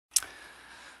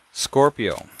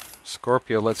Scorpio.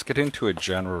 Scorpio, let's get into a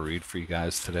general read for you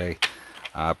guys today.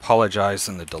 I apologize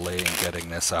in the delay in getting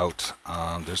this out.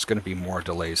 There's going to be more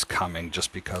delays coming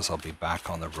just because I'll be back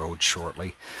on the road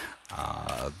shortly.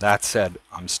 That said,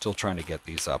 I'm still trying to get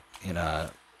these up in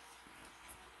a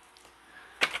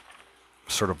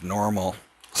sort of normal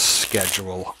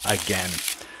schedule again.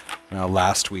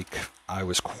 Last week I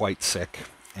was quite sick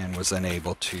and was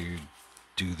unable to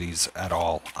do these at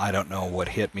all. I don't know what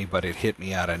hit me, but it hit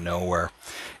me out of nowhere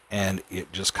and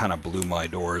it just kind of blew my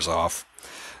doors off.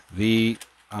 The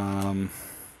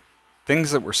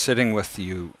things that were sitting with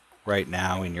you right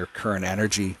now in your current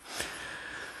energy,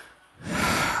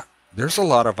 there's a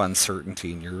lot of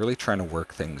uncertainty and you're really trying to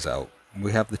work things out.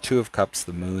 We have the Two of Cups,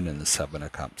 the Moon, and the Seven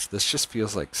of Cups. This just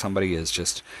feels like somebody is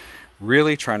just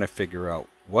really trying to figure out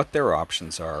what their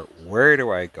options are. Where do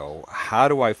I go? How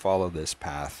do I follow this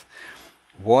path?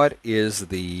 What is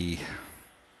the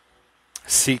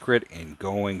secret in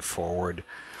going forward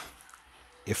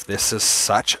if this is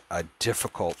such a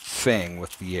difficult thing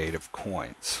with the Eight of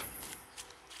Coins?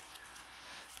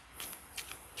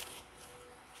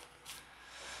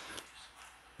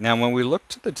 Now, when we look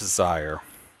to the desire,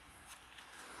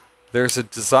 there's a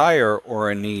desire or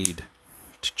a need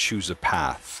to choose a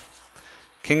path.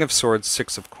 King of Swords,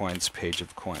 Six of Coins, Page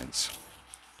of Coins.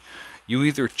 You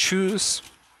either choose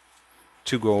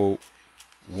to go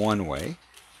one way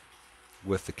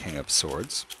with the King of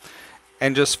Swords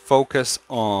and just focus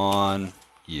on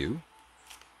you.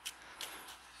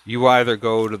 You either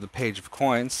go to the Page of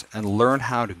Coins and learn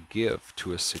how to give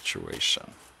to a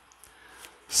situation.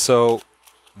 So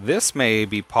this may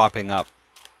be popping up.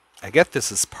 I get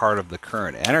this as part of the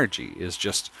current energy, is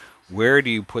just where do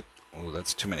you put, oh,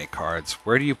 that's too many cards.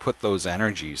 Where do you put those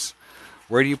energies?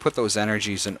 Where do you put those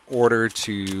energies in order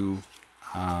to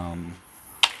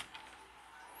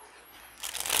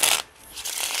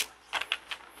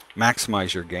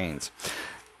maximize your gains?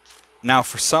 Now,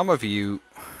 for some of you,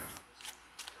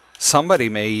 somebody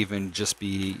may even just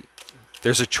be,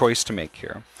 there's a choice to make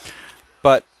here.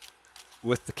 But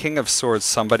with the King of Swords,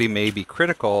 somebody may be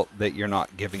critical that you're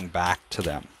not giving back to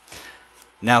them.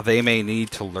 Now, they may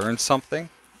need to learn something,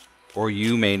 or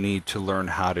you may need to learn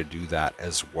how to do that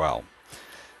as well.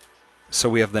 So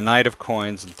we have the Knight of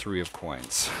Coins and Three of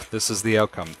Coins. This is the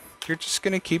outcome. You're just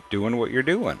going to keep doing what you're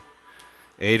doing.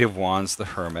 Eight of Wands, the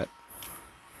Hermit,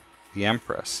 the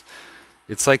Empress.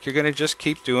 It's like you're going to just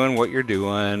keep doing what you're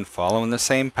doing, following the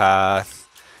same path,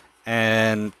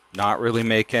 and not really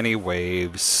make any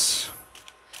waves.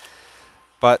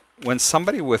 But when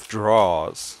somebody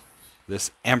withdraws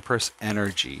this Empress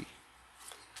energy,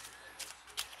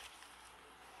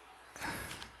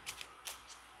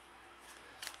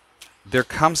 there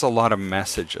comes a lot of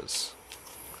messages.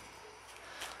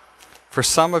 For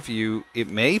some of you, it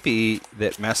may be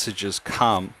that messages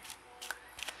come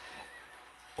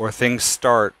or things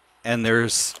start and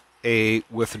there's a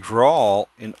withdrawal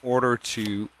in order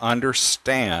to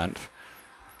understand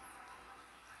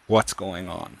what's going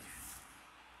on,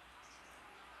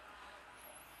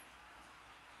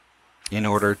 in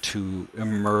order to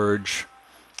emerge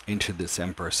into this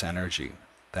Empress energy,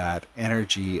 that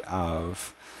energy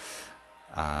of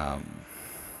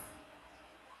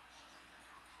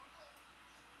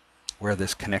where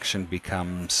this connection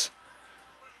becomes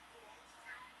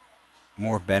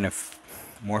more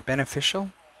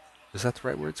beneficial? Is that the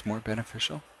right word? It's more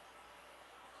beneficial?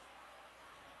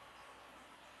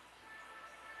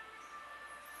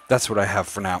 That's what I have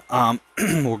for now.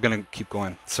 We're going to keep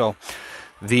going. So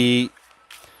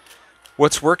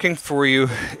what's working for you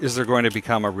is there going to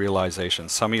become a realization.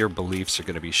 Some of your beliefs are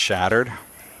going to be shattered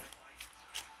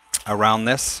around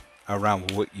this,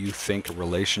 around what you think a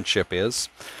relationship is.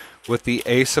 With the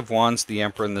Ace of Wands, the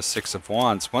Emperor, and the Six of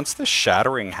Wands, once the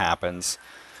shattering happens,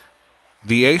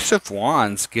 the Ace of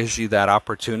Wands gives you that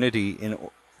opportunity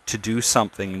to do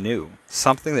something new,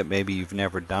 something that maybe you've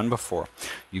never done before.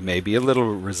 You may be a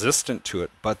little resistant to it,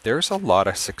 but there's a lot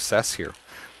of success here.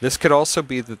 This could also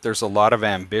be that there's a lot of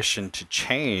ambition to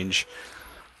change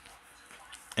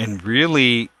and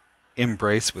really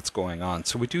embrace what's going on.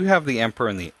 So we do have the Emperor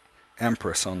and the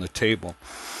Empress on the table.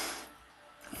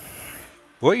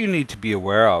 What you need to be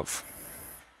aware of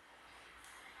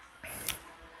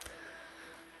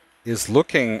is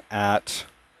looking at,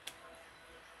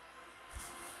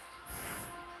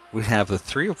 we have the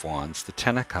Three of Wands, the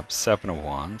Ten of Cups, Seven of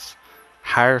Wands,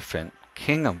 Hierophant,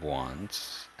 King of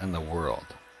Wands, and the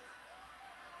World.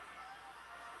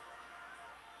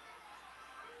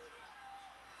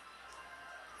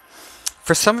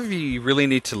 For some of you, you really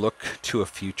need to look to a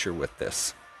future with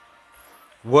this.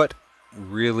 What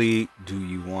really do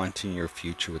you want in your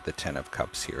future with the Ten of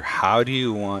Cups here? How do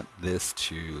you want this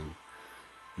to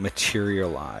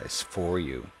materialize for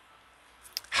you?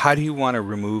 How do you want to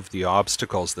remove the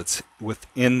obstacles that's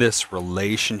within this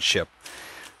relationship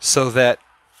so that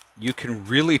you can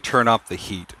really turn up the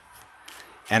heat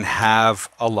and have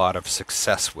a lot of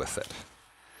success with it?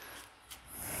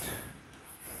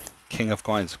 King of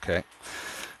Coins, okay.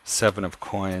 Seven of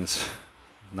Coins,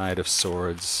 Knight of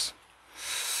Swords,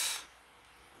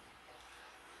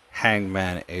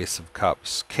 Hangman, Ace of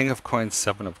Cups, King of Coins,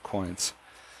 Seven of Coins.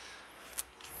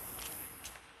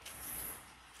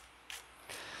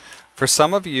 For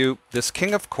some of you, this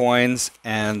King of Coins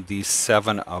and the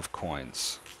Seven of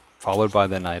Coins, followed by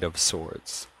the Knight of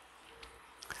Swords.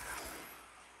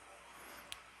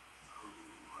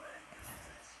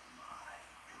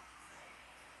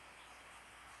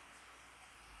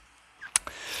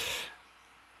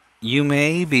 You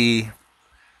may be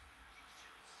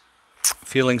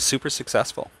feeling super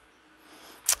successful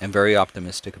and very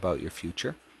optimistic about your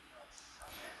future.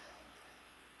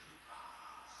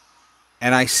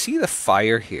 And I see the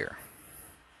fire here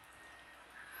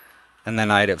and the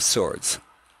Knight of Swords.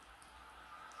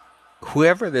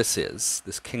 Whoever this is,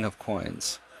 this King of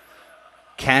Coins,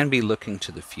 can be looking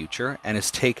to the future and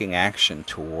is taking action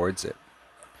towards it.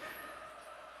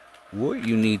 What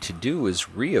you need to do is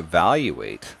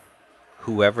reevaluate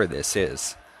whoever this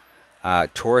is.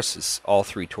 Taurus, all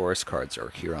three Taurus cards are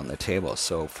here on the table.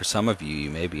 So for some of you,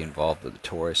 you may be involved with the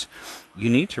Taurus. You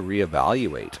need to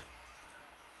reevaluate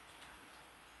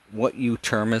what you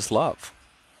term as love.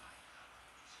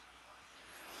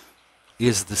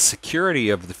 Is the security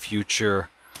of the future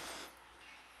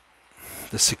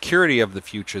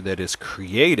that is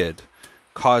created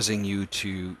causing you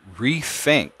to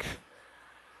rethink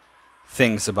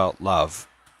things about love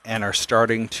and are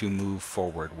starting to move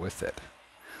forward with it?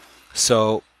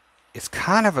 So it's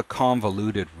kind of a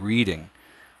convoluted reading.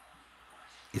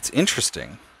 It's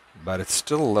interesting, but it's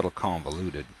still a little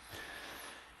convoluted.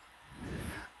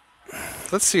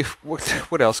 Let's see,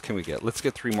 what else can we get? Let's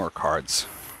get three more cards.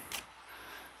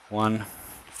 1,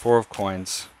 4 of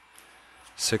Coins,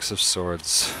 6 of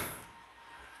Swords,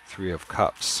 3 of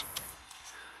Cups.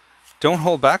 Don't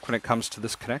hold back when it comes to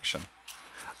this connection.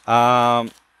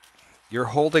 You're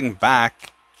holding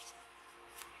back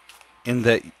in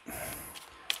that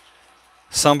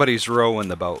somebody's rowing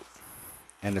the boat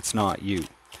and it's not you.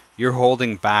 You're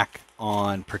holding back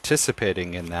on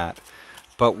participating in that,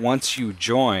 but once you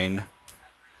join,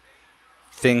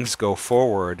 things go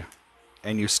forward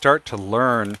and you start to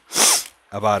learn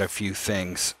about a few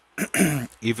things,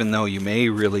 even though you may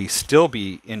really still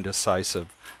be indecisive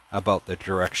about the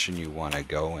direction you want to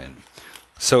go in.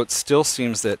 So it still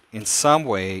seems that in some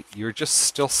way you're just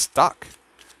still stuck.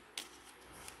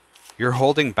 You're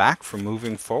holding back from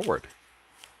moving forward.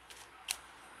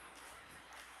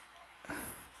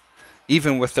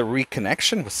 Even with the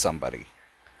reconnection with somebody.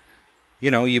 You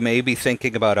know, you may be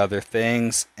thinking about other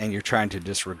things and you're trying to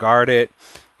disregard it.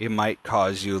 It might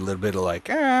cause you a little bit of like,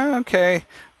 okay.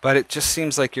 But it just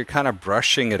seems like you're kind of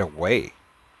brushing it away.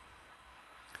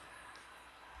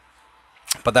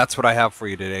 But that's what I have for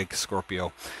you today,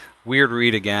 Scorpio. Weird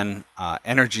read again.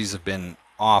 Energies have been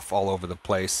off all over the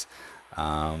place.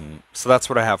 So that's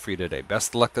what I have for you today. Best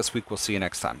of luck this week. We'll see you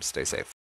next time. Stay safe.